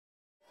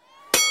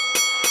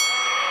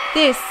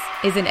This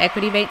is an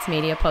Equity Mates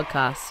Media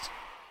podcast.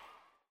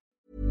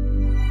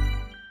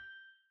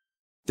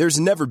 There's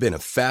never been a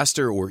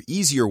faster or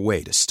easier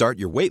way to start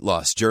your weight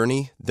loss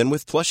journey than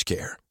with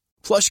PlushCare.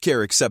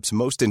 PlushCare accepts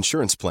most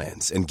insurance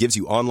plans and gives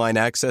you online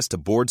access to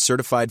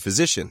board-certified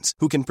physicians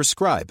who can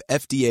prescribe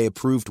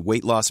FDA-approved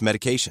weight loss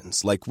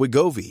medications like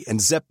Wegovy and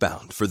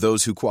Zepbound for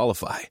those who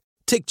qualify.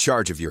 Take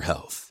charge of your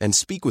health and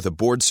speak with a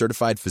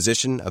board-certified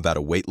physician about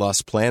a weight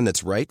loss plan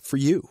that's right for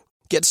you.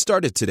 Get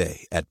started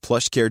today at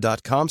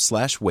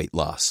plushcare.com/weight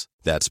loss.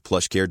 That's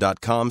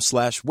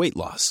plushcare.com/weight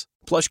loss.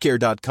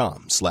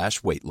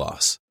 plushcare.com/weight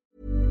loss.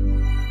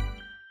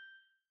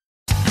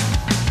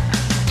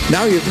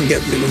 Now you can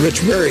get rich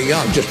very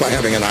young just by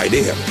having an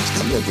idea.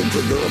 I'm looking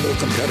for durable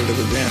competitive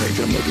advantage.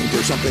 I'm looking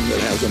for something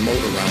that has a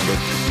moat around it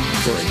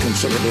for a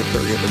considerable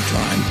period of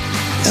time.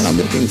 And I'm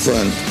looking for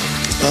an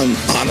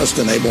honest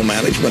and able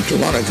management to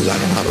run it because I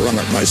know how to run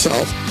it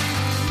myself.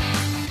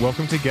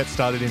 Welcome to Get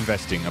Started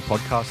Investing, a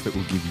podcast that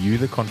will give you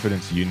the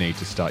confidence you need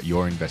to start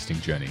your investing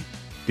journey.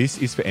 This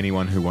is for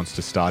anyone who wants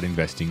to start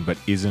investing but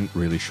isn't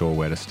really sure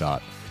where to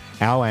start.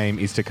 Our aim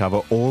is to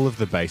cover all of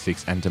the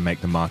basics and to make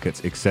the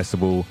markets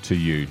accessible to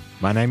you.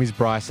 My name is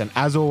Bryce, and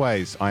as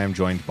always, I am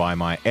joined by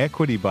my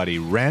equity buddy,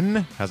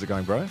 Ren. How's it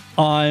going, bro?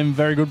 I'm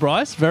very good,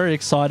 Bryce. Very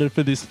excited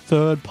for this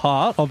third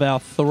part of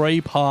our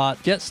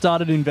three-part Get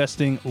Started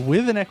Investing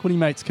with an Equity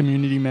Mates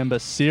community member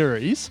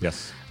series.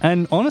 Yes.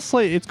 And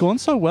honestly, it's gone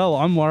so well,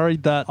 I'm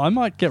worried that I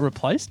might get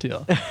replaced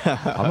here.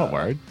 I'm not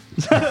worried.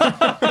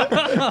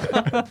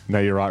 No,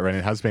 you're right, Ren.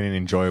 It has been an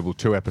enjoyable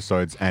 2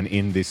 episodes, and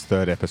in this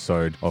third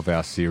episode of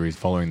our series,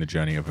 following the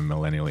journey of a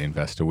millennial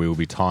investor, we will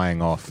be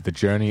tying off the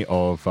journey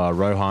of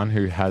Rohan,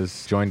 who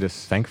has joined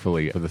us,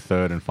 thankfully, for the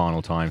third and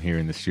final time here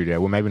in the studio.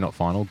 Well, maybe not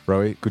final.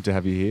 Rowie, good to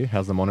have you here.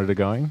 How's the monitor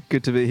going?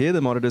 Good to be here.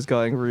 The monitor's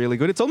going really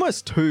good. It's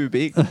almost too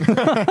big.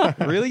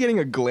 Really getting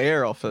a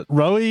glare off it.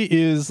 Rowie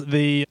is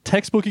the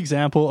textbook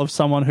example of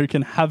someone who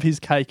can have his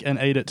cake and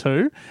eat it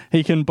too.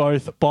 He can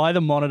both buy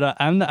the monitor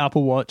and the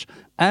Apple Watch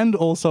and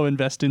also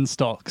invest in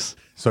stocks.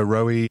 So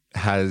Rowie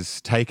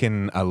has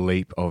taken a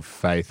leap of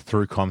faith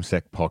through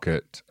CommSec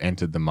Pocket,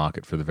 entered the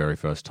market for the very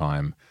first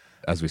time,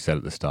 as we said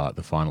at the start,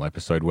 the final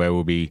episode, where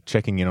we'll be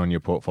checking in on your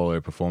portfolio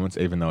performance,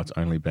 even though it's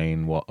only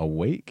been, a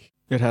week?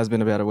 It has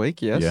been about a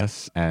week, yes.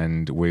 Yes,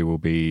 and we will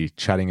be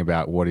chatting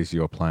about what is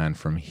your plan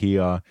from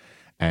here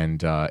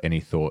and any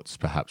thoughts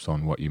perhaps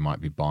on what you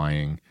might be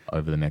buying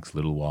over the next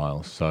little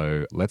while.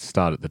 So let's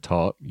start at the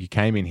top. You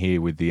came in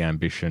here with the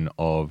ambition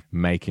of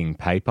making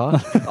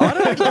paper.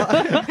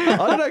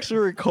 I don't actually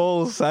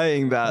recall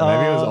saying that.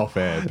 Maybe it was off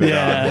air. But,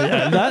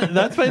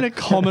 That's been a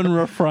common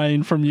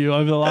refrain from you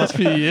over the last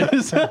few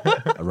years.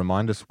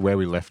 Remind us where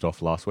we left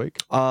off last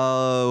week.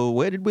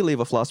 Where did we leave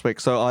off last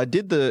week? So I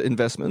did the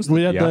investments.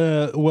 We had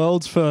the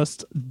world's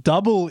first live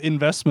double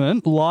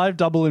investment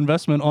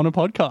on a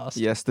podcast.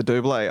 Yes, the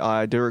double.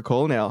 I do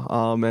recall now.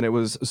 And it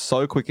was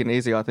so quick and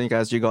easy. I think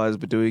as you guys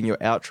were doing your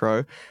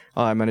outro,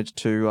 I managed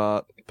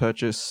to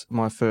purchase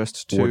my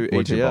first 2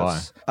 What'd you buy?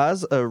 ETFs.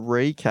 As a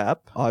recap,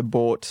 I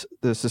bought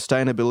the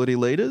Sustainability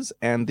Leaders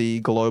and the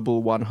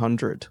Global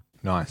 100.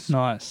 Nice.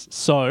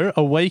 So,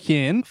 a week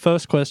in,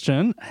 first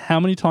question,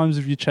 how many times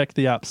have you checked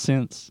the app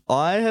since?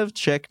 I have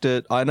checked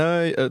it. I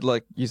know,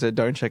 like you said,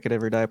 don't check it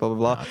every day, blah, blah,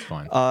 blah. That's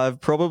fine.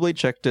 I've probably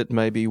checked it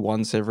maybe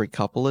once every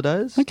couple of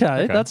days.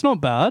 Okay, that's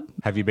not bad.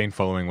 Have you been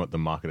following what the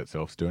market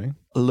itself's doing?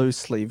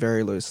 Loosely,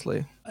 very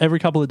loosely. Every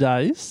couple of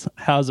days,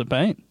 how's it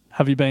been?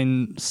 Have you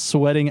been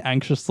sweating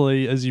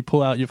anxiously as you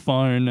pull out your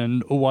phone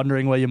and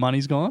wondering where your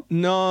money's gone?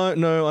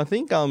 No. I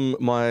think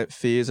my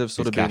fears have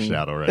sort of been cashed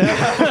out already.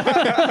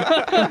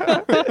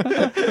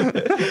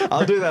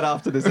 I'll do that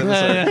after this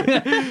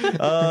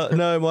episode.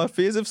 No, my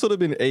fears have sort of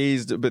been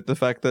eased, but the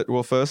fact that,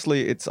 well,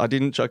 firstly, I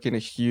didn't chuck in a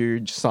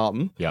huge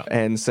sum. Yeah.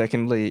 And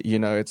secondly,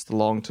 it's the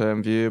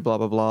long-term view, blah,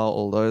 blah, blah,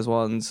 all those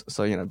ones.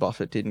 So,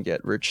 Buffett didn't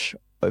get rich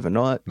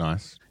overnight.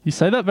 Nice. You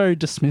say that very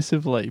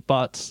dismissively,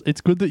 but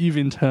it's good that you've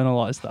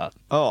internalized that.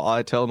 Oh,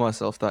 I tell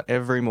myself that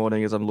every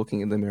morning as I'm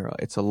looking in the mirror.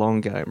 It's a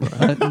long game,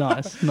 right?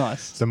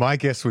 Nice. So my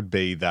guess would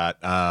be that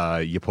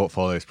your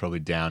portfolio is probably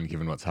down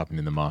given what's happened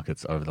in the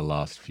markets over the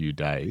last few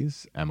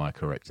days. Am I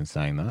correct in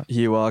saying that?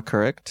 You are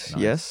correct.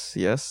 Nice.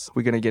 Yes.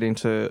 We're going to get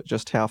into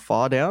just how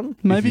far down.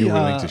 Maybe you're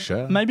willing to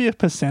share. Maybe a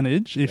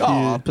percentage.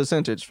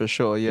 Percentage for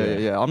sure.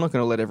 Yeah. I'm not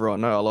going to let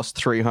everyone know I lost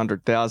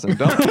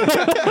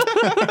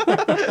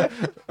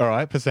 $300,000. All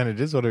right,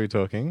 percentages. What are we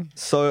talking?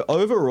 So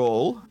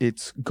overall,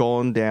 it's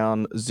gone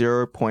down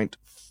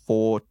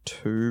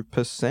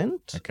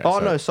 0.42%. Okay,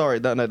 No, sorry.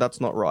 No,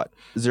 that's not right.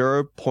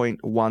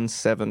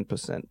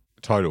 0.17%.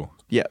 Total.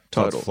 Yeah,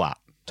 So total. it's flat.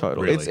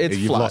 Total. Really.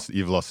 It's flat.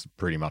 You've lost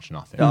pretty much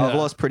nothing. I've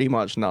lost pretty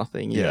much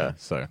nothing. Yeah.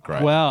 So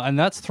great. Wow, and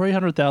that's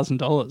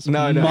 $300,000.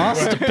 No.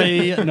 Must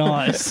be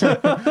nice.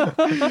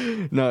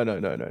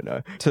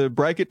 No. To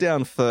break it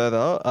down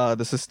further,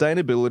 the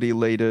Sustainability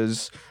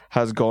Leaders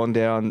has gone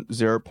down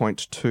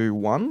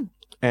 0.21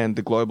 and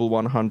the Global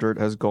 100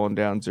 has gone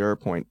down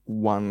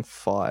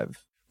 0.15.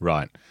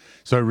 Right.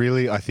 So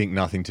really, I think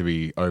nothing to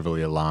be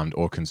overly alarmed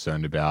or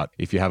concerned about.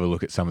 If you have a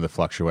look at some of the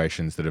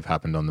fluctuations that have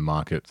happened on the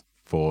market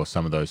for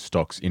some of those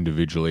stocks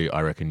individually,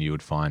 I reckon you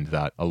would find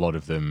that a lot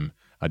of them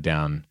are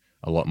down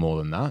a lot more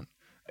than that.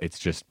 It's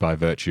just by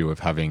virtue of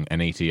having an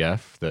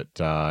ETF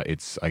that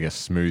it's, I guess,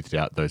 smoothed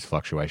out those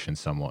fluctuations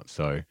somewhat.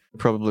 So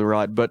Probably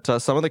right. But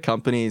some of the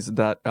companies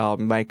that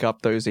make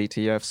up those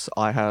ETFs,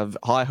 I have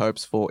high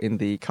hopes for in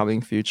the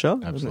coming future.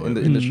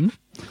 Absolutely.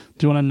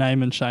 Do you want to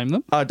name and shame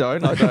them? I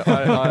don't.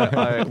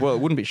 Well, it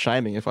wouldn't be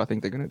shaming if I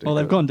think they're going to do Well,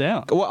 they've that. gone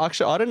down. Well,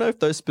 actually, I don't know if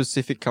those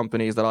specific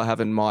companies that I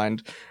have in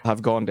mind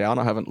have gone down.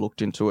 I haven't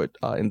looked into it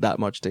in that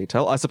much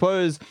detail. I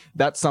suppose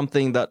that's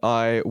something that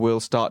I will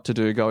start to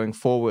do going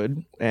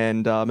forward.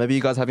 And maybe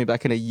you guys have me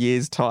back in a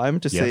year's time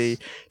to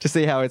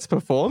see how it's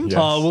performed. Yes.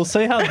 We'll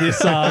see how this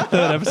third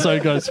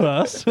episode goes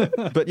first.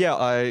 But yeah,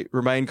 I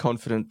remain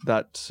confident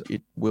that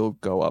it will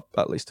go up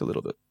at least a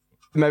little bit.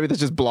 Maybe that's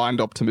just blind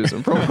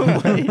optimism,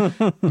 probably.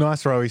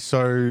 Nice, Rowie.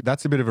 So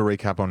that's a bit of a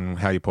recap on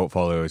how your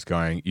portfolio is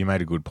going. You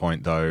made a good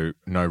point, though.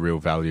 No real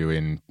value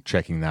in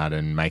checking that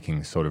and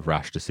making sort of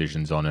rash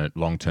decisions on it,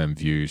 long-term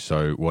view.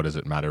 So what does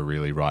it matter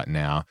really right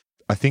now?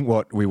 I think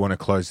what we want to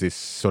close this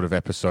sort of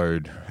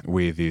episode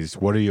with is,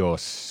 what are your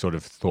sort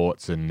of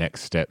thoughts and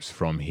next steps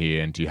from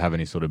here? And do you have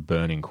any sort of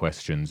burning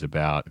questions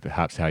about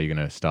perhaps how you're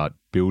going to start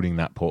building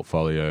that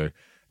portfolio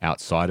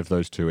outside of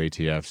those two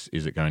ETFs?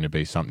 Is it going to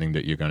be something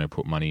that you're going to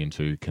put money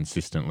into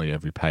consistently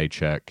every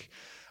paycheck?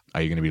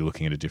 Are you going to be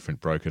looking at a different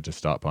broker to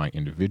start buying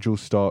individual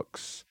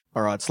stocks?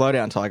 All right, slow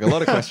down, Tiger. A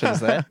lot of questions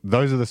there.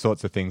 Those are the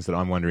sorts of things that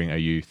I'm wondering, are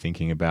you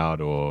thinking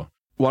about? Or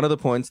One of the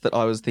points that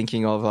I was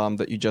thinking of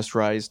that you just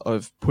raised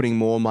of putting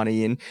more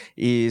money in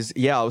is,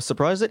 I was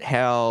surprised at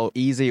how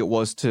easy it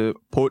was to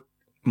put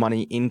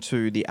money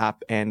into the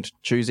app and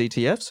choose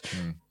ETFs.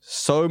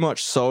 So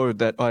much so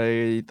that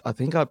I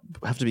think I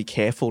have to be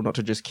careful not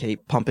to just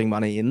keep pumping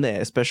money in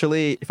there,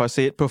 especially if I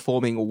see it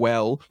performing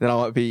well, then I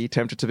might be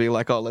tempted to be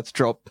like, let's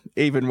drop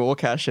even more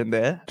cash in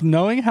there.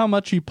 Knowing how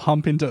much you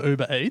pump into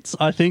Uber Eats,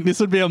 I think this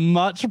would be a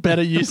much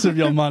better use of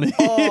your money.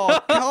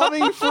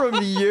 Coming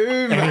from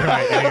you,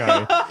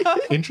 man. anyway,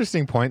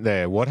 interesting point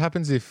there. What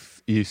happens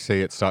if you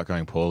see it start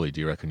going poorly?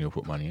 Do you reckon you'll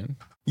put money in?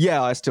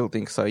 Yeah, I still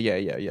think so.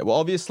 Yeah. Well,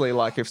 obviously,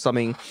 like if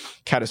something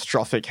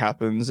catastrophic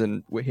happens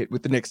and we're hit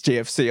with the next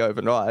GFC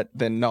overnight,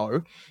 then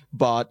no.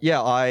 But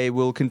yeah, I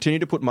will continue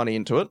to put money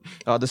into it.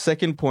 The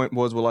second point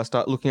was, will I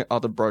start looking at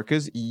other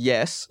brokers?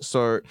 Yes.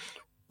 So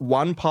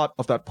one part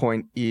of that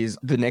point is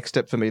the next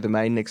step for me. The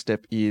main next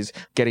step is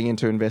getting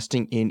into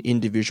investing in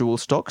individual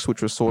stocks,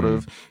 which was sort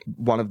of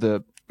one of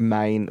the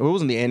main, it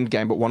wasn't the end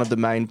game, but one of the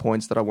main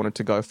points that I wanted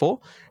to go for.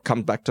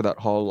 Comes back to that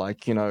whole,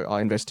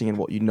 investing in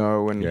what you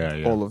know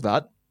and all of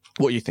that.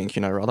 What you think,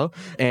 rather.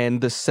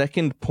 And the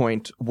second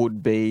point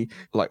would be,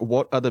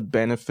 what are the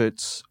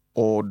benefits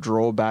or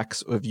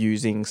drawbacks of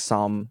using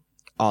some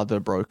other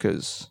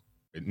brokers?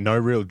 No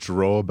real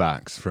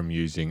drawbacks from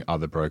using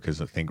other brokers.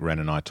 I think Ren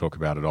and I talk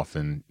about it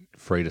often.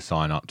 Free to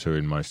sign up to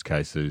in most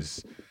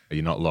cases.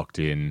 You're not locked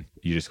in.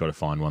 You just got to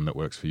find one that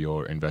works for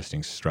your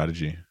investing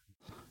strategy.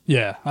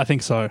 Yeah, I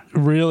think so.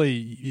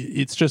 Really,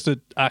 it's just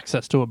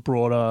access to a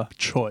broader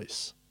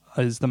choice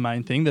is the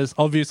main thing. There's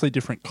obviously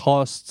different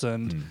costs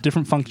and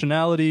different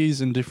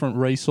functionalities and different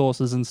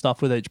resources and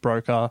stuff with each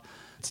broker.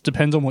 It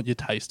depends on what your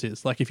taste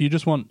is. Like if you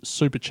just want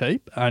super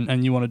cheap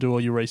and you want to do all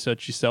your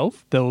research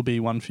yourself, there will be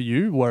one for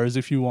you. Whereas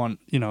if you want,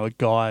 a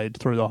guide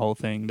through the whole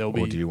thing, there'll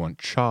be... Or do you want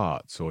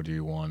charts? Or do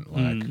you want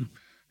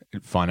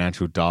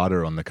financial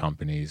data on the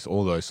companies?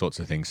 All those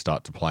sorts of things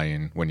start to play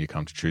in when you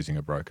come to choosing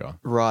a broker.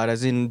 Right,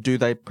 as in, do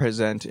they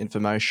present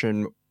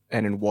information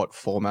and in what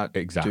format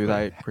exactly. do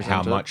they present How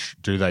it? much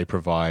do they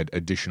provide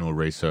additional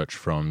research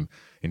from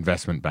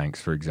investment banks,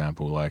 for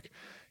example? Like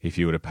if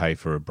you were to pay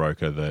for a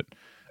broker that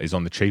is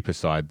on the cheaper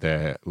side,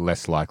 they're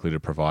less likely to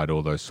provide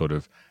all those sort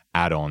of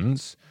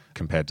add-ons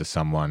compared to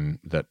someone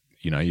that,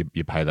 you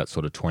pay that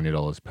sort of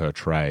 $20 per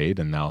trade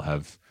and they'll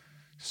have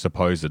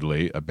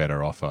supposedly a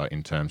better offer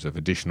in terms of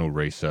additional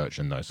research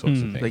and those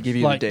sorts of things. They give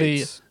you like the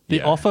dates.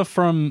 The offer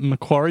from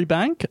Macquarie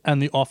Bank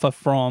and the offer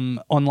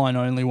from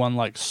online-only one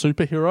like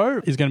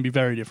Superhero is going to be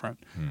very different.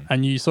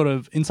 And you sort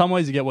of, in some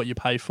ways, you get what you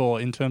pay for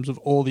in terms of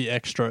all the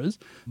extras.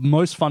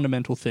 Most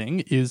fundamental thing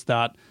is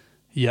that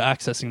you're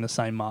accessing the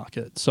same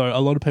market. So a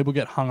lot of people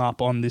get hung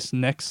up on this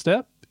next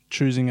step,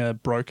 choosing a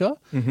broker.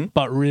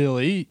 But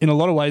really, in a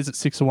lot of ways, it's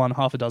 6 of one,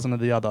 half a dozen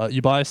of the other.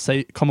 You buy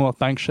a Commonwealth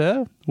Bank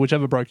share,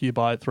 whichever broker you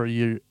buy it through,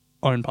 you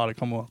own part of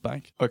Commonwealth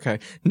Bank. Okay.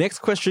 Next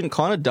question,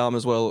 kind of dumb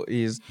as well,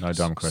 is... No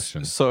dumb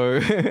question. So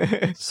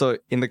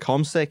in the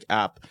CommSec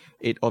app,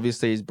 it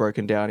obviously is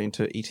broken down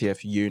into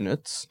ETF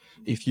units.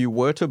 If you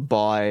were to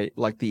buy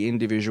the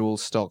individual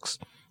stocks,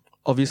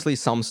 obviously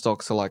some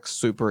stocks are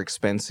super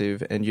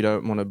expensive and you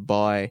don't want to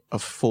buy a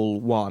full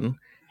one.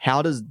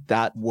 How does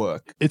that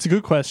work? It's a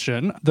good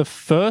question. The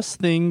first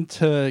thing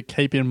to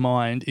keep in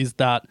mind is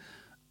that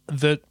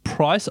the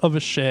price of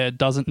a share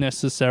doesn't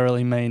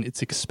necessarily mean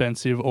it's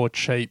expensive or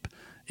cheap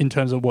in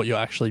terms of what you're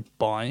actually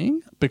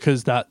buying,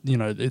 because that,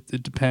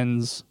 it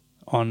depends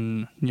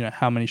on,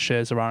 how many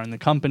shares there are in the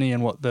company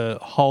and what the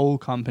whole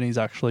company is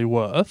actually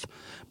worth.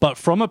 But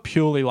from a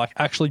purely like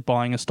actually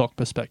buying a stock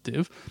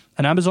perspective,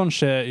 an Amazon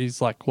share is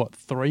like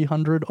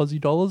 300 Aussie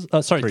dollars?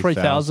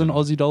 3,000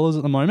 Aussie dollars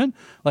at the moment.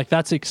 Like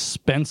that's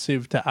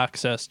expensive to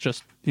access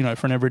just,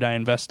 for an everyday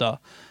investor.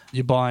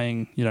 You're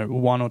buying,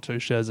 1 or 2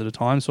 shares at a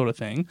time sort of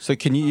thing. So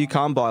you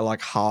can't buy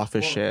like half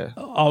a share?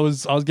 I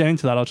was getting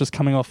to that. I was just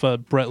coming off a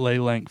Brett Lee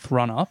length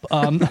run-up.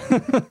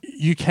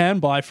 You can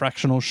buy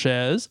fractional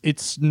shares.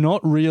 It's not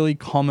really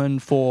common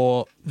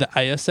for the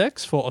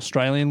ASX, for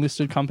Australian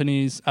listed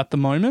companies at the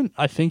moment.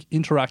 I think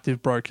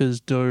Interactive Brokers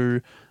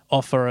do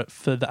offer it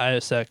for the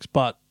ASX,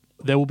 but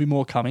there will be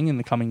more coming in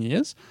the coming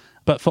years.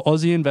 But for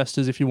Aussie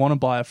investors, if you want to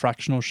buy a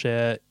fractional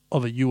share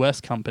of a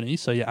US company,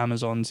 so your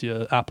Amazons,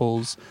 your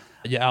Apples,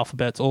 your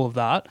Alphabets, all of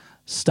that,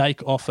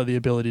 Stake offer the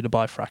ability to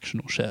buy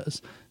fractional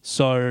shares.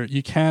 So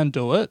you can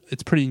do it.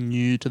 It's pretty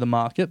new to the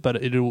market,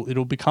 but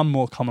it'll become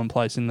more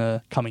commonplace in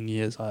the coming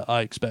years,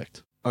 I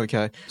expect.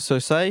 Okay. So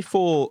say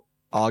for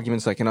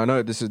argument's sake, and I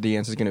know the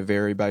answer is going to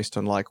vary based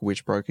on like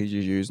which brokers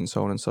you use and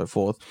so on and so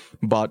forth,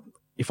 but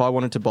if I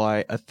wanted to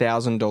buy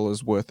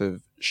 $1,000 worth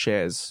of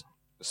shares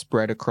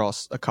spread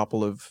across a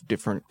couple of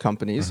different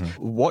companies,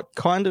 what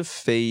kind of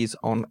fees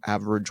on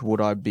average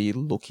would I be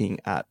looking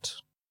at?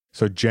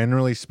 So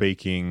generally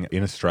speaking,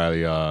 in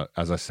Australia,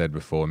 as I said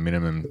before,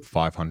 minimum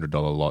 $500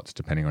 lots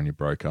depending on your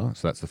broker.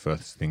 So that's the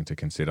first thing to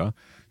consider.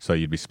 So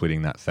you'd be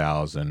splitting that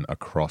 1,000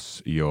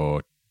 across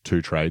your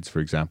 2 trades, for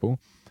example.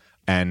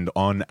 And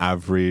on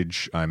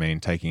average,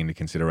 taking into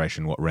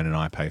consideration what Ren and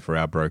I pay for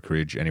our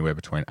brokerage, anywhere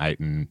between $8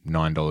 and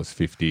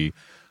 $9.50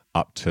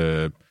 up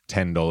to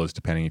 $10,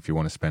 depending if you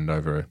want to spend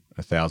over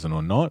 1,000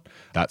 or not.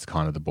 That's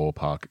kind of the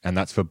ballpark. And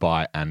that's for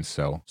buy and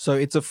sell. So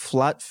it's a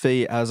flat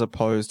fee as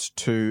opposed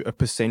to a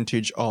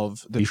percentage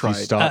of the trade. If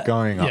you start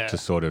going up to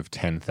sort of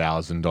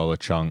 $10,000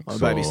 chunks.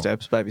 Baby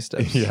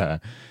steps. Yeah.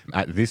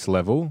 At this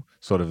level,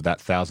 sort of that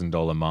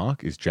 $1,000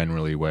 mark is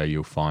generally where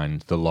you'll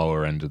find the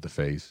lower end of the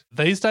fees.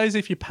 These days,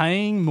 if you're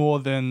paying more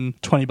than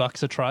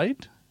 $20 a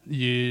trade,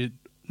 you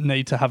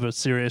need to have a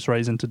serious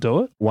reason to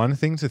do it. One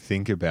thing to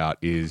think about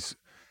is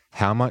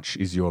how much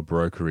is your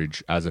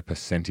brokerage as a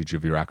percentage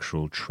of your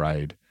actual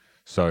trade?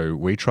 So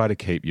we try to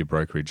keep your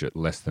brokerage at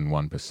less than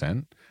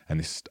 1%. And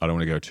this, I don't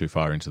want to go too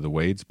far into the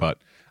weeds,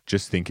 but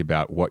just think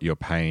about what you're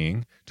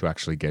paying to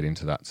actually get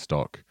into that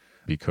stock.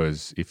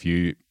 Because if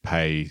you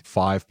pay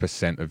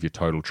 5% of your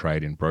total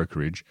trade in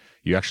brokerage,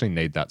 you actually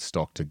need that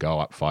stock to go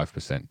up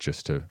 5%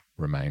 just to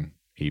remain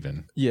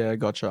even. Yeah,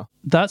 gotcha.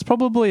 That's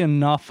probably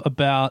enough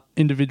about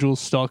individual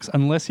stocks,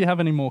 unless you have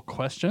any more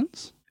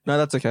questions. No,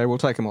 that's okay. We'll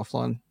take them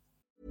offline.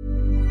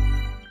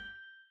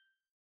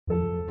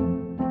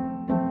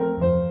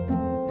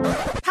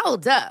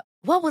 Hold up.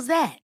 What was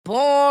that?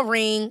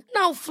 Boring.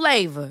 No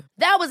flavor.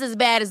 That was as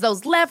bad as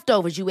those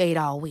leftovers you ate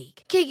all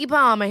week. Keke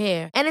Palmer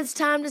here, and it's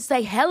time to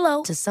say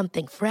hello to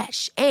something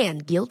fresh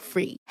and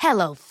guilt-free.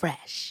 Hello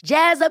Fresh.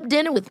 Jazz up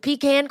dinner with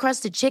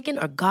pecan-crusted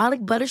chicken or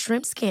garlic butter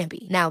shrimp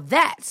scampi. Now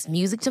that's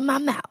music to my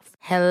mouth.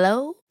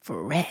 Hello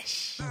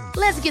Fresh.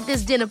 Let's get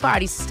this dinner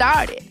party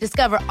started.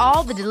 Discover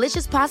all the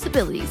delicious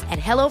possibilities at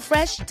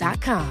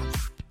HelloFresh.com.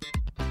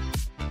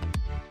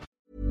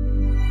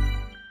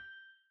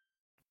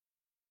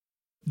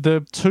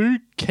 The 2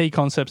 key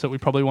concepts that we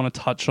probably want to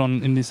touch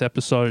on in this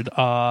episode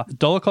are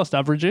dollar cost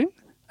averaging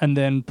and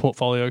then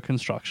portfolio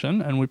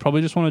construction. And we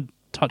probably just want to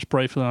touch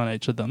briefly on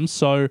each of them.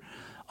 So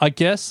I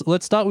guess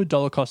let's start with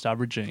dollar cost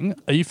averaging.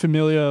 Are you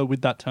familiar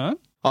with that term?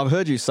 I've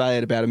heard you say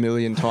it about 1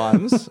 million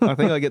times. I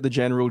think I get the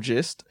general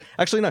gist.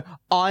 Actually, no,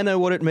 I know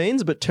what it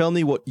means, but tell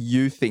me what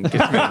you think it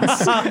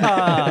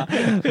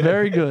means.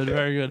 Very good,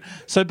 very good.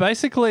 So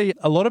basically,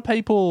 a lot of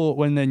people,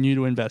 when they're new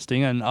to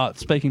investing, and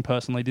speaking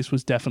personally, this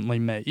was definitely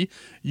me,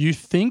 you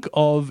think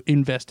of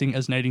investing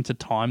as needing to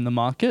time the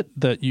market,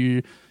 that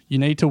you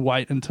need to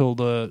wait until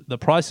the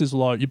price is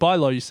low. You buy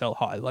low, you sell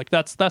high. Like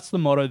that's the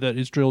motto that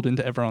is drilled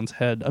into everyone's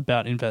head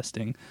about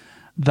investing.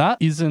 That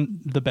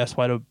isn't the best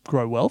way to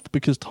grow wealth,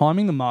 because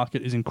timing the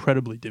market is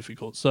incredibly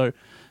difficult. So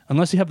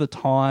unless you have the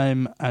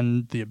time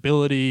and the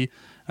ability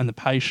and the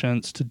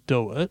patience to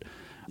do it,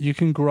 you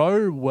can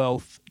grow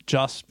wealth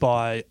just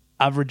by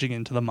averaging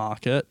into the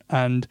market.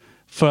 And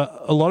for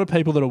a lot of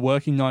people that are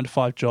working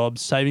 9-to-5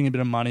 jobs, saving a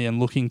bit of money and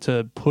looking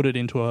to put it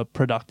into a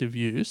productive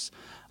use,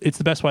 it's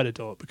the best way to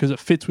do it because it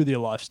fits with your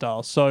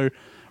lifestyle. So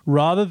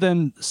rather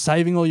than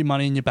saving all your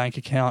money in your bank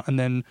account and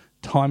then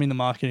timing the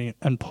market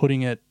and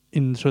putting it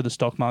into the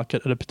stock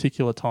market at a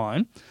particular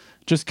time,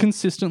 just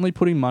consistently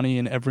putting money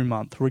in every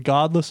month,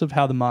 regardless of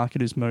how the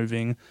market is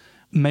moving,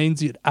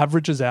 means it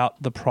averages out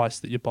the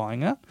price that you're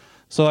buying at.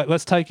 So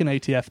let's take an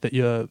ETF that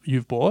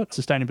you've bought,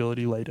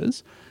 Sustainability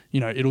Leaders.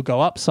 It'll go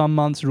up some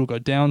months, it'll go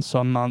down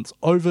some months.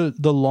 Over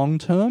the long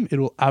term,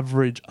 it'll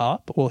average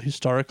up, or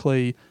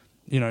historically,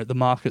 the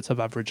markets have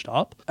averaged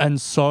up. And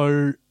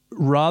so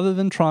rather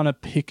than trying to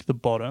pick the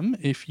bottom,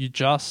 if you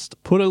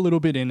just put a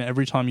little bit in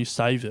every time you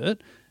save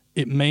it,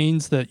 it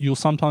means that you'll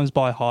sometimes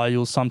buy high,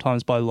 you'll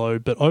sometimes buy low,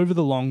 but over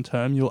the long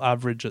term, you'll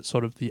average at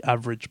sort of the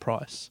average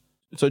price.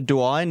 So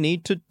do I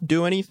need to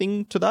do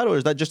anything to that, or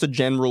is that just a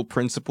general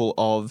principle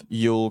of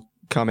you'll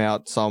come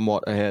out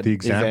somewhat ahead? The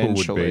example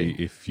eventually? would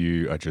be if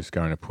you are just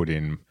going to put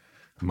in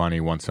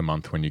money once a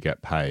month when you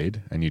get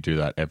paid, and you do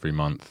that every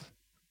month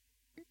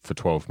for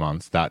 12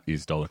 months, that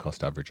is dollar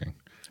cost averaging.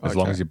 As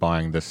long as you're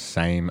buying the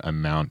same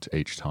amount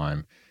each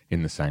time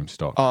in the same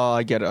stock. Oh,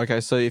 I get it.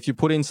 Okay, so if you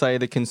put in, say,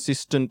 the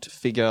consistent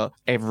figure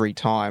every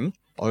time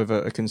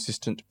over a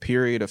consistent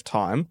period of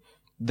time,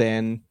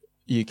 then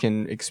you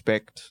can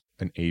expect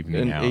An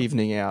evening out.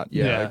 evening out.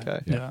 Yeah,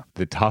 okay. Yeah.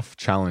 The tough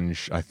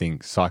challenge, I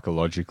think,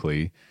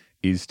 psychologically,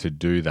 is to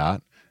do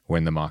that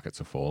when the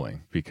markets are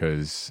falling,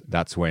 because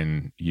that's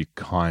when you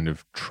kind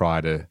of try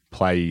to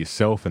play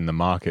yourself in the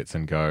markets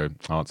and go,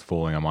 oh, it's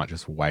falling, I might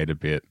just wait a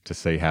bit to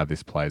see how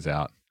this plays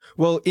out.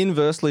 Well,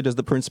 inversely, does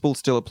the principle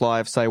still apply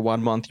if, say,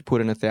 1 month you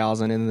put in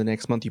 1,000 and the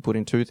next month you put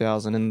in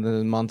 2,000 and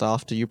the month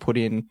after you put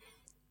in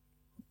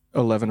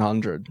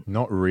 1,100?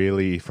 Not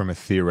really from a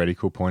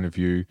theoretical point of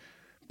view,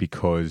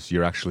 because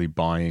you're actually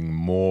buying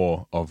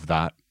more of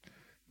that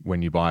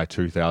when you buy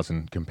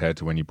 2,000 compared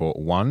to when you bought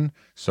one.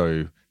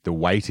 So the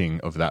weighting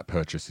of that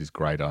purchase is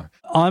greater.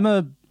 I'm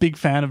a big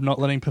fan of not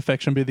letting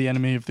perfection be the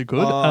enemy of the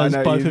good, Oh, as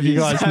no, both of you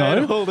guys say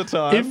know. it all the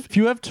time. If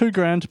you have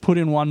 $2,000 to put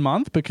in 1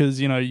 month because,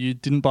 you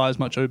didn't buy as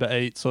much Uber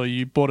Eats or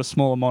you bought a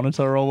smaller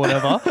monitor or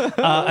whatever,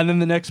 and then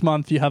the next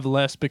month you have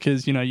less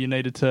because, you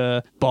needed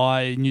to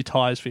buy new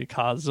tires for your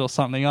cars or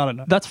something, I don't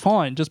know. That's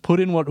fine. Just put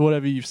in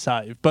whatever you've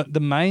saved. But the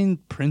main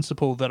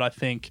principle that I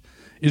think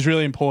is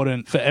really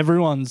important for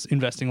everyone's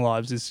investing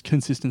lives is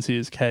consistency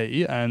is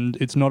key, and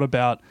it's not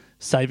about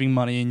saving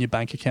money in your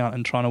bank account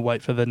and trying to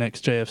wait for the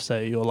next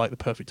GFC or like the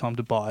perfect time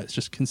to buy. It's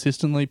just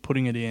consistently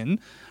putting it in,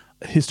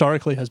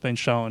 historically has been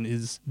shown,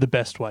 is the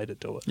best way to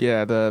do it.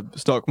 Yeah, the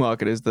stock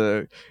market is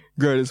the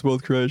greatest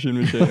wealth creation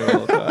machine of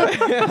all time.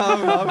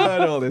 I've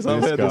heard all this.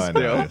 I've heard this guy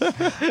deal.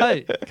 knows.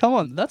 Hey, come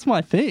on, that's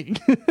my thing.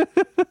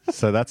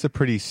 So that's a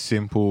pretty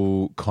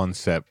simple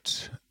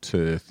concept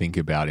to think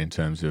about in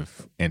terms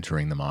of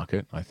entering the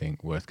market. I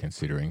think worth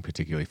considering,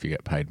 particularly if you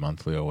get paid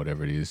monthly or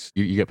whatever it is.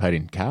 You get paid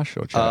in cash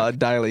or check?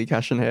 Daily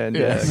cash in hand.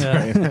 Yes.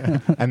 Yeah.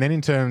 And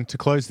then to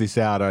close this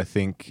out, I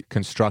think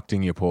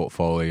constructing your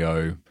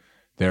portfolio,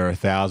 there are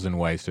 1,000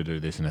 ways to do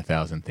this and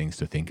 1,000 things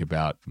to think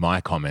about. My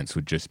comments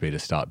would just be to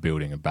start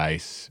building a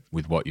base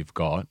with what you've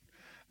got.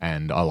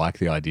 And I like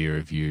the idea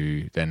of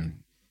you then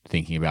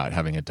thinking about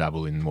having a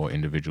dabble in more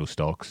individual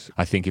stocks.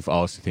 I think if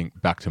I was to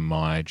think back to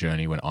my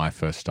journey when I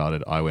first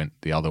started, I went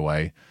the other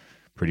way,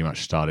 pretty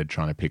much started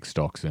trying to pick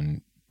stocks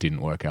and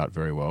didn't work out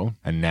very well.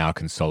 And now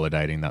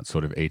consolidating that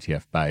sort of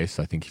ETF base,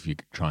 I think if you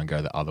try and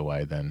go the other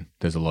way, then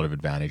there's a lot of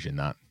advantage in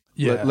that.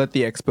 Yeah. Let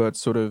the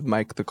experts sort of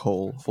make the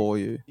call for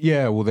you.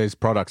 Yeah, well, there's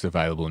products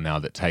available now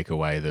that take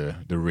away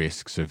the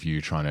risks of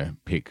you trying to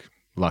pick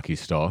lucky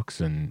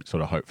stocks and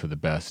sort of hope for the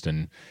best.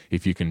 And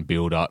if you can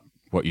build up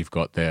what you've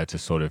got there to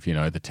sort of,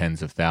 the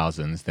tens of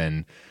thousands,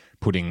 then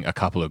putting a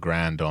couple of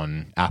grand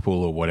on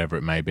Apple or whatever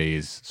it may be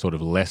is sort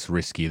of less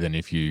risky than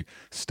if you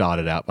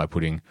started out by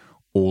putting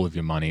all of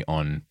your money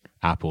on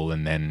Apple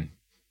and then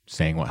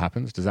seeing what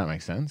happens. Does that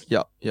make sense?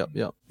 Yep.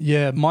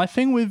 Yeah, my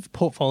thing with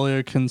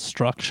portfolio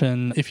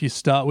construction, if you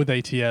start with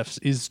ETFs,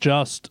 is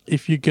just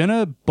if you're going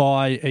to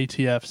buy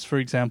ETFs, for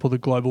example, the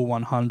Global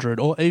 100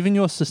 or even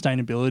your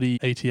sustainability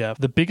ETF,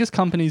 the biggest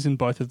companies in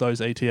both of those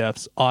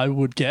ETFs, I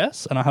would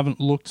guess, and I haven't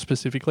looked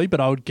specifically, but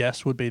I would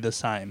guess would be the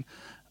same.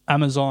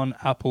 Amazon,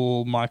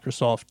 Apple,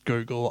 Microsoft,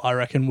 Google, I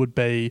reckon would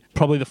be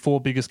probably the 4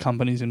 biggest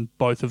companies in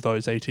both of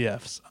those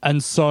ETFs.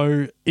 And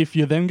so if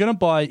you're then going to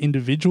buy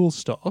individual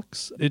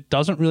stocks, it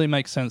doesn't really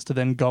make sense to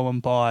then go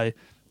and buy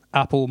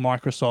Apple,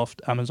 Microsoft,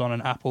 Amazon,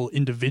 and Apple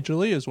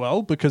individually as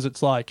well, because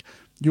it's like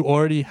you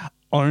already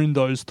own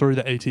those through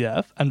the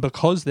ETF. And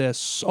because they're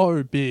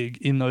so big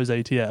in those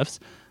ETFs,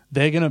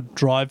 they're going to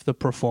drive the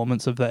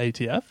performance of the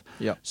ETF.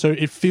 Yep. So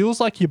it feels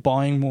like you're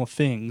buying more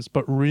things,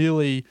 but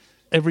really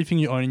everything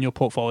you own in your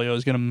portfolio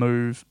is going to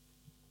move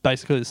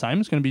basically the same.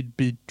 It's going to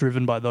be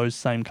driven by those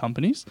same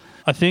companies.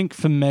 I think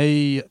for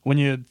me, when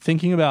you're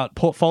thinking about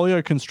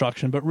portfolio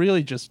construction, but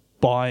really just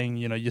buying,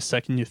 your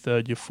second, your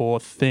third, your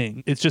fourth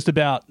thing, it's just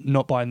about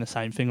not buying the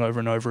same thing over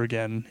and over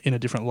again in a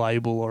different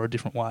label or a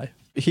different way.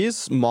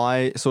 Here's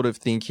my sort of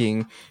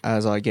thinking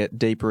as I get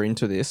deeper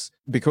into this,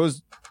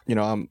 because,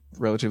 I'm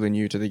relatively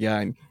new to the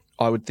game.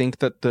 I would think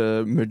that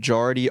the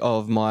majority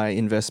of my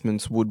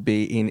investments would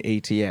be in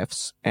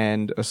ETFs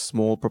and a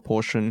small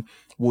proportion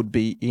would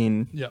be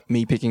in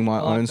me picking my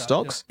own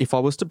stocks. If I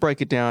was to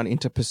break it down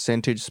into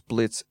percentage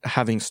splits,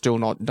 having still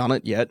not done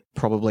it yet,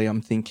 probably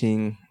I'm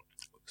thinking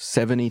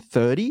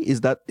 70-30.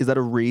 Is that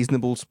a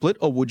reasonable split,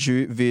 or would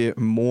you veer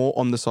more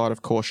on the side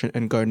of caution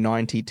and go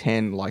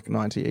 90-10 like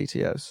 90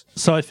 ETFs?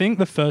 So I think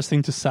the first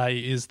thing to say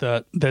is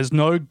that there's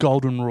no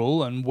golden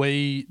rule, and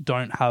we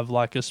don't have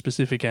like a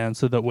specific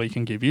answer that we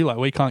can give you. Like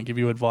we can't give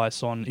you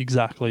advice on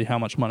exactly how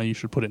much money you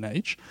should put in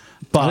each.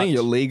 But I think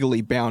you're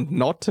legally bound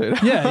not to.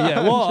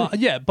 Yeah. Well,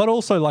 yeah, but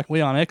also like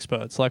we aren't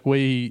experts. Like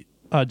we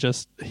are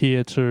just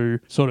here to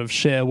sort of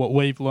share what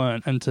we've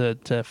learned and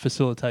to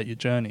facilitate your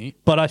journey.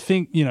 But I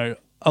think,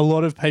 a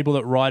lot of people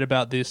that write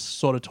about this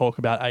sort of talk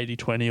about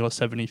 80-20 or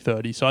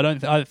 70-30. So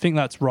I think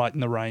that's right in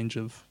the range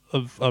of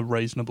a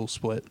reasonable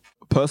split.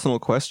 Personal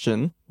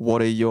question,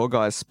 what are your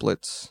guys'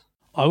 splits?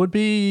 I would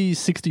be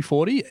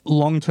 60-40,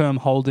 long-term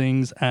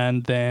holdings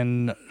and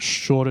then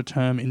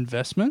shorter-term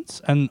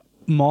investments. And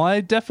my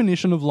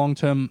definition of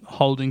long-term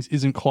holdings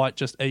isn't quite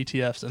just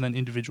ETFs and then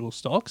individual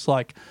stocks.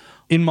 Like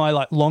in my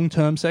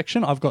long-term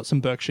section, I've got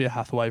some Berkshire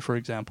Hathaway, for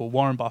example,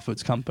 Warren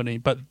Buffett's company,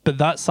 but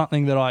that's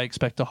something that I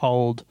expect to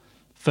hold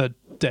for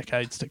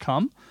decades to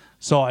come.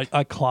 So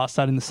I class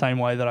that in the same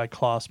way that I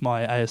class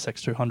my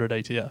ASX 200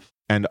 ETF.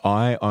 And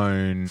I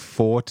own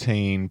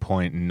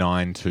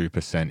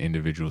 14.92%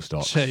 individual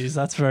stocks. Jeez,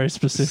 that's very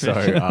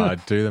specific. So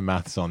do the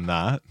maths on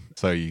that.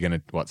 So you're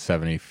going to,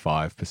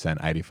 75%,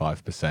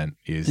 85%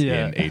 is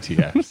in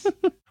ETFs.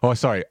 Oh,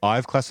 sorry.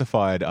 I've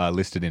classified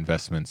listed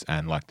investments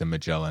and like the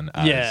Magellan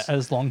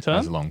as long-term.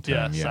 As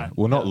long-term, yeah. Same.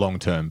 Well, not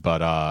long-term,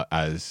 but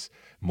as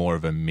more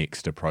of a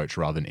mixed approach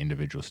rather than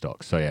individual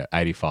stocks. So yeah,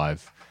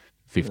 85,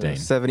 15.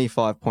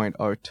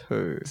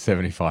 75.02.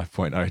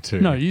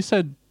 75.02. No, you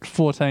said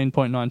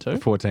 14.92.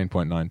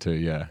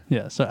 14.92, yeah.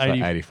 Yeah, so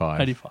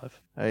 85. 85.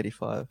 Hey,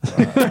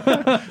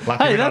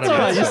 that's all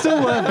right. You're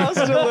still learning.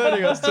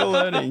 I'm still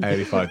learning.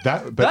 85.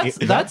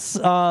 That's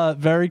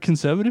very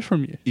conservative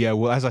from you. Yeah,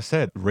 well, as I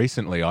said,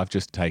 recently I've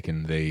just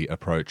taken the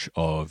approach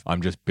of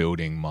I'm just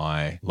building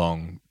my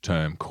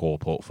long-term core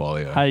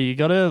portfolio. Hey, you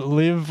got to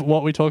live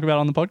what we talk about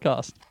on the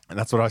podcast. And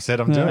that's what I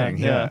said I'm doing.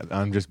 Yeah.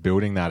 I'm just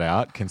building that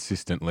out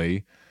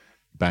consistently.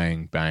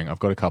 Bang, bang. I've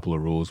got a couple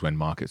of rules when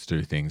markets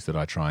do things that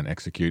I try and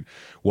execute.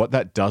 What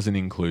that doesn't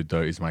include,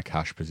 though, is my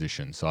cash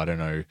position. So I don't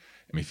know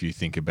if you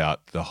think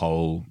about the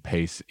whole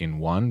piece in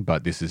one,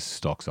 but this is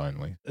stocks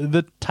only.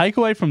 The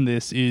takeaway from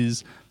this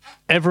is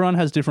everyone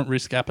has different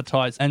risk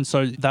appetites, and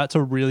so that's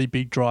a really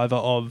big driver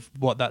of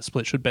what that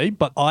split should be.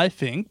 But I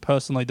think,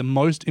 personally, the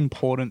most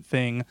important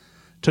thing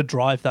to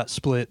drive that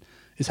split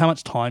is how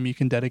much time you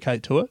can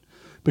dedicate to it.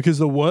 Because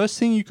the worst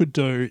thing you could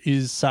do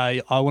is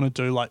say, I want to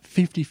do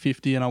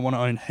 50-50 and I want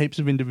to own heaps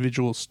of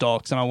individual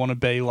stocks and I want to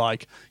be I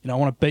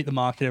want to beat the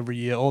market every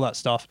year, all that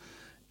stuff.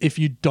 If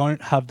you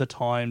don't have the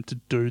time to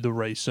do the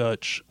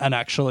research and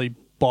actually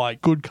buy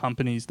good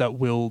companies that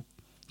will,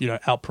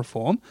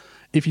 outperform,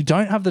 if you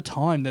don't have the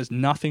time, there's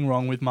nothing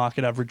wrong with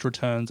market average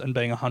returns and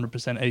being 100%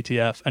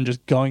 ETF and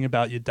just going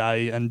about your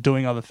day and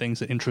doing other things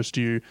that interest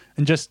you.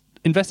 And just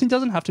investing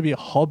doesn't have to be a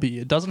hobby.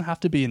 It doesn't have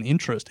to be an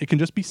interest. It can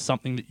just be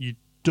something that you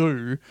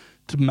do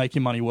to make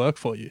your money work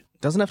for you.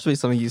 Doesn't have to be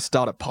something you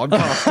start a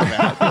podcast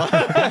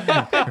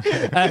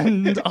about.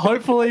 And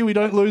hopefully we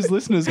don't lose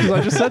listeners because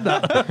I just said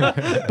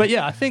that. But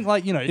yeah, I think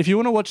if you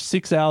want to watch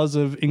 6 hours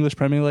of English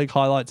Premier League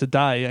highlights a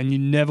day and you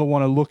never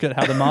want to look at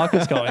how the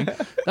market's going,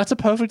 that's a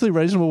perfectly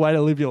reasonable way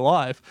to live your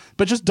life.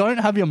 But just don't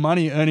have your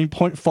money earning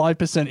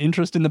 0.5%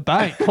 interest in the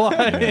bank.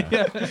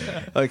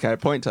 Okay,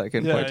 point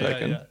taken.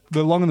 Yeah.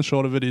 The long and the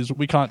short of it is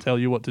we can't tell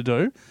you what to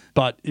do.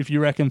 But if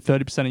you reckon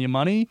 30% of your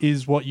money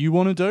is what you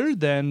want to do,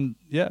 then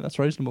yeah, that's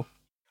reasonable.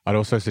 I'd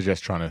also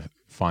suggest trying to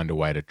find a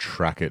way to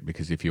track it,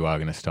 because if you are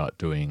going to start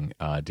doing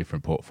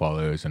different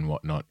portfolios and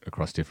whatnot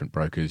across different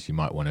brokers, you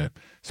might want a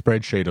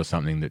spreadsheet or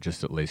something that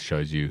just at least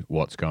shows you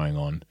what's going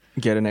on.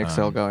 Get an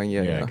Excel going,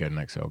 yeah. Get an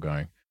Excel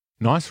going.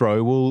 Nice,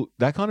 Ro. Well,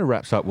 that kind of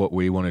wraps up what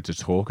we wanted to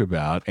talk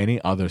about.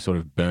 Any other sort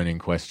of burning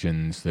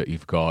questions that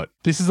you've got?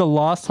 This is the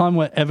last time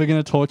we're ever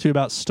going to talk to you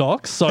about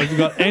stocks. So if you've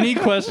got any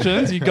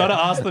questions, you've got to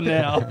ask them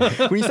now.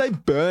 When you say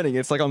burning,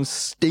 it's like I'm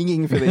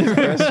stinging for these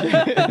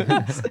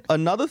questions.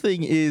 Another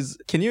thing is,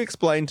 can you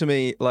explain to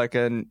me,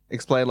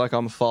 explain like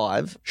I'm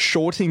 5,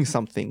 shorting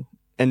something?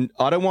 And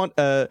I don't want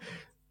a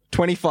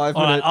 25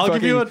 minute. Right, I'll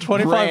give you a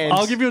 25. rant.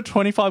 I'll give you a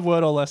 25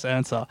 word or less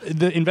answer.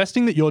 The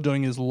investing that you're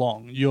doing is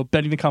long. You're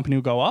betting the company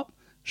will go up.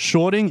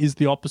 Shorting is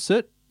the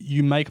opposite.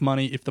 You make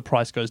money if the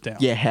price goes down.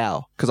 Yeah,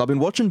 how? Because I've been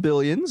watching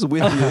Billions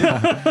with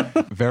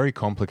you. Very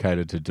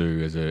complicated to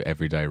do as an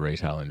everyday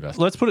retail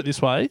investor. Let's put it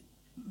this way.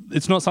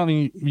 It's not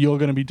something you're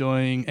going to be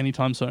doing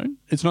anytime soon.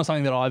 It's not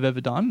something that I've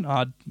ever done.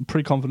 I'm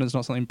pretty confident it's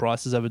not something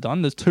Bryce has ever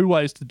done. There's 2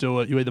 ways to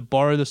do it. You either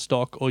borrow the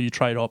stock or you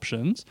trade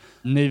options,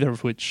 neither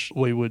of which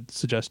we would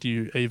suggest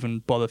you even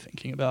bother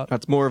thinking about.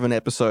 That's more of an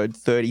episode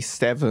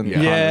 37.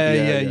 Yeah.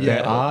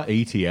 There are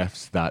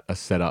ETFs that are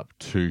set up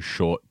to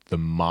short the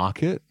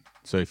market.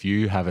 So if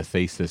you have a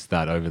thesis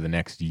that over the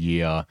next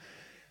year,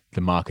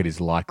 the market is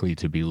likely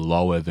to be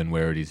lower than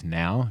where it is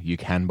now, you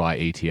can buy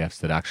ETFs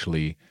that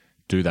actually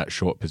do that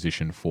short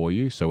position for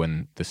you. So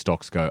when the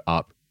stocks go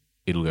up,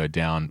 it'll go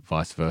down,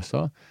 vice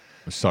versa.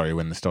 Sorry,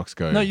 when the stocks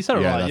go... No, you said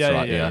it right. That's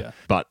right. Yeah.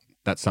 But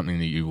that's something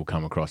that you will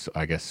come across,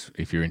 I guess,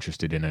 if you're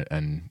interested in it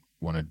and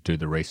want to do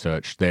the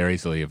research. They're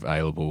easily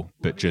available,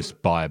 but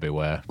just buyer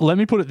beware. Let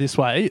me put it this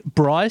way.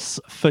 Bryce,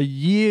 for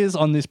years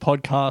on this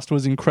podcast,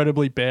 was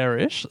incredibly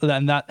bearish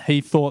and that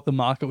he thought the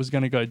market was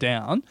going to go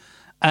down.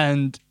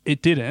 And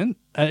it didn't.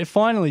 It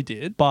finally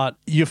did. But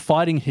you're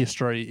fighting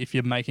history if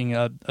you're making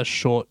a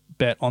short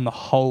bet on the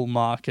whole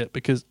market,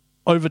 because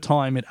over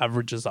time it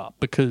averages up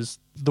because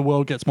the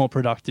world gets more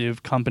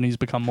productive, companies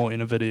become more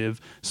innovative,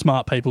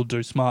 smart people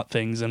do smart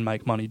things and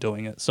make money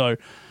doing it. So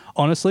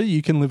honestly,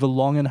 you can live a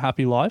long and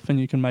happy life and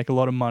you can make a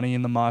lot of money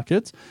in the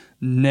markets,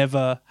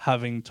 never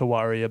having to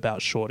worry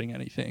about shorting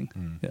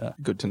anything. Yeah.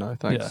 Good to know.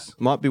 Thanks.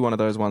 Might be one of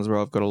those ones where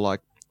I've got to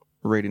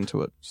read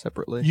into it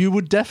separately. You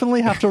would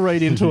definitely have to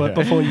read into it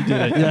before you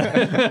did it.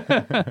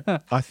 Yeah.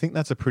 I think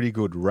that's a pretty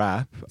good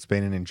wrap. It's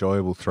been an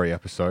enjoyable 3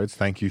 episodes.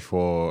 Thank you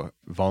for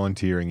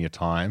volunteering your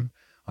time.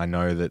 I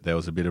know that there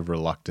was a bit of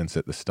reluctance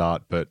at the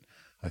start, but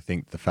I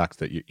think the fact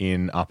that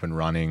you're up and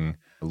running,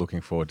 looking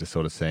forward to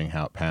sort of seeing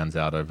how it pans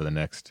out over the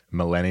next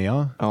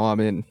millennia. Oh, I'm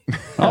in.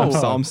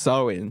 I'm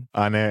so in.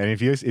 I know. And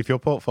if your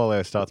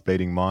portfolio starts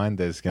beating mine,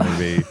 there's going to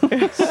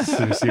be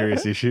some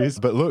serious issues.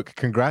 But look,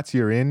 congrats,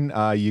 you're in.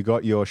 You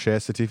got your share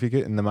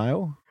certificate in the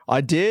mail. I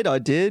did,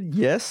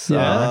 yes.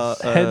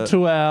 Head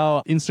to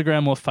our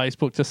Instagram or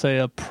Facebook to see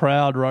a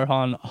proud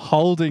Rohan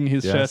holding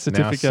his share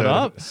certificate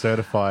up.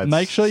 Certified.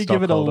 Make sure you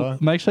give it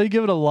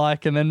a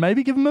like, and then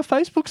maybe give him a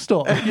Facebook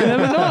stalk. You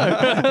never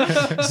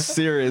know.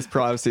 Serious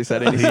privacy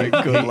settings.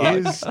 Good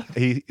luck.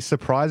 He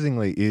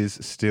surprisingly is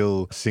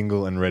still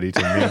single and ready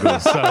to mingle.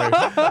 So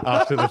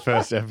after the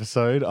first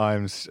episode,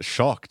 I'm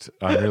shocked.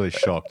 I'm really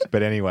shocked.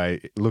 But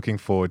anyway, looking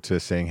forward to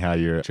seeing how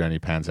your journey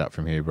pans out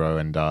from here, bro.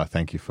 And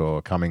thank you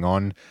for coming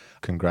on.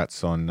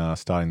 Congrats on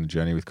starting the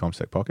journey with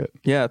CommSec Pocket.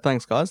 Yeah,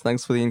 thanks, guys.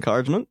 Thanks for the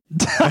encouragement.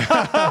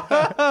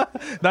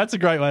 That's a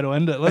great way to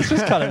end it. Let's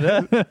just cut it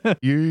there.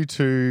 You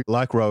too,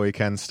 like Rowie,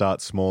 can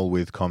start small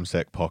with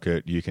CommSec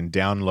Pocket. You can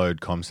download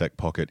CommSec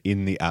Pocket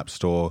in the App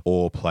Store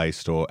or Play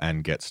Store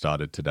and get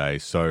started today.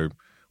 So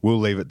we'll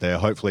leave it there.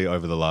 Hopefully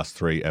over the last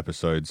 3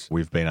 episodes,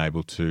 we've been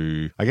able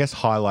to,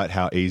 highlight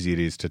how easy it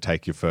is to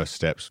take your first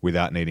steps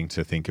without needing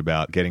to think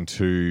about getting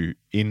too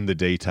in the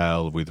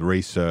detail with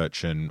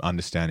research and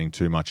understanding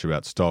too much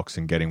about stocks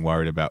and getting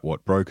worried about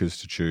what brokers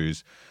to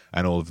choose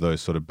and all of those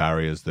sort of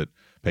barriers that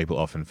people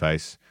often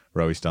face.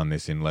 Rowie's done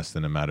this in less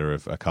than a matter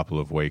of a couple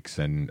of weeks.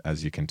 And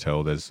as you can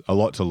tell, there's a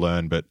lot to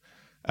learn, but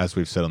as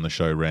we've said on the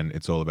show, Ren,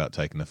 it's all about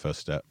taking the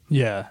first step.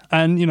 Yeah.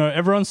 And,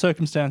 everyone's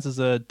circumstances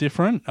are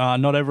different.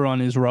 Not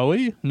everyone is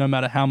Rowie, no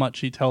matter how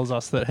much he tells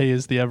us that he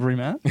is the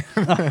everyman.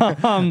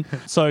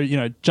 So,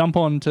 jump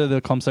on to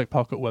the CommSec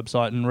Pocket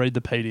website and read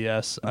the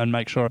PDS and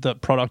make sure that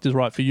product is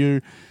right for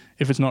you.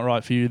 If it's not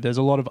right for you, there's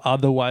a lot of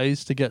other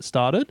ways to get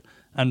started.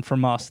 And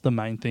from us, the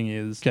main thing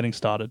is getting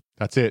started.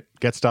 That's it.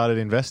 Get started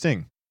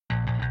investing.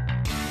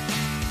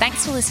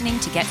 Thanks for listening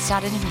to Get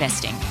Started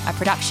Investing, a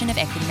production of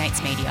Equity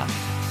Mates Media.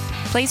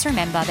 Please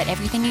remember that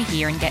everything you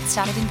hear in Get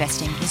Started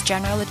Investing is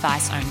general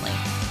advice only.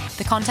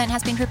 The content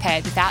has been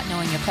prepared without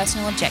knowing your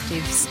personal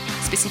objectives,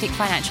 specific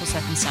financial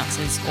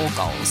circumstances, or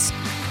goals.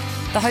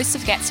 The hosts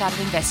of Get Started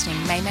Investing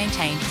may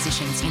maintain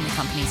positions in the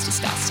companies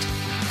discussed.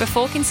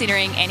 Before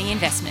considering any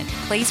investment,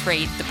 please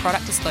read the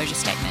product disclosure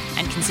statement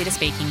and consider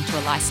speaking to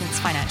a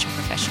licensed financial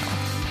professional.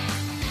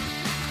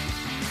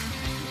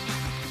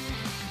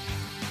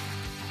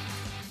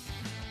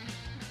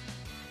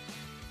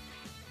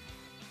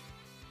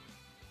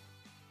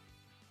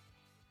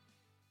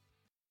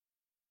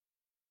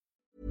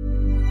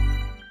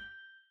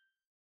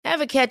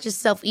 Ever catch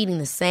yourself eating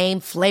the same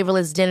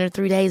flavorless dinner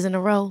 3 days in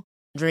a row?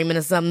 Dreaming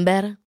of something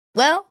better?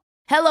 Well,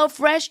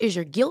 HelloFresh is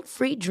your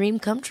guilt-free dream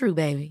come true,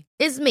 baby.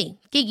 It's me,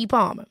 Keke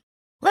Palmer.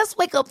 Let's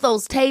wake up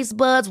those taste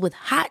buds with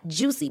hot,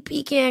 juicy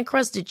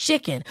pecan-crusted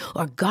chicken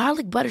or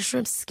garlic butter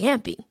shrimp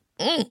scampi.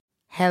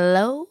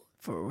 Hello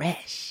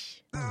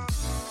Fresh.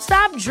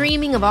 Stop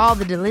dreaming of all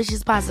the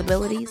delicious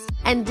possibilities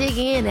and dig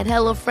in at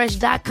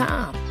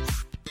HelloFresh.com.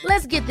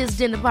 Let's get this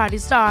dinner party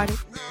started.